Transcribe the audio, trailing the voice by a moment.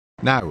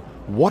Now,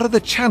 what are the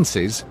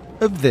chances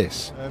of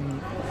this?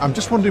 I'm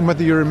just wondering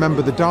whether you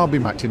remember the Derby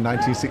match in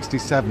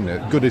 1967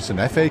 at Goodison,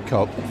 FA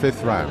Cup,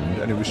 5th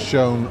round, and it was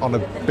shown on a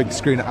big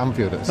screen at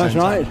Anfield at the That's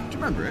same time. right. Do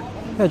you remember it?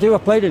 Yeah, I do. I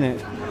played in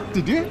it.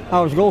 Did you?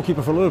 I was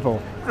goalkeeper for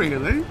Liverpool.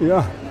 Really?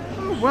 Yeah.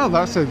 Oh, well,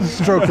 that's a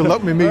stroke of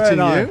luck, me meeting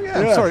nice. you.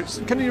 Yeah.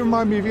 Sorry, can you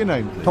remind me of your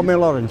name? Tommy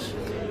Lawrence.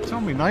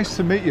 Tommy, nice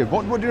to meet you.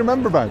 What do you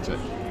remember about it?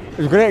 It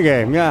was a great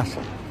game, yes.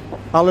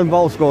 Alan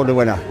Ball scored the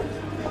winner.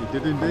 You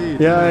did indeed.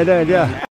 Yeah, I did, yeah.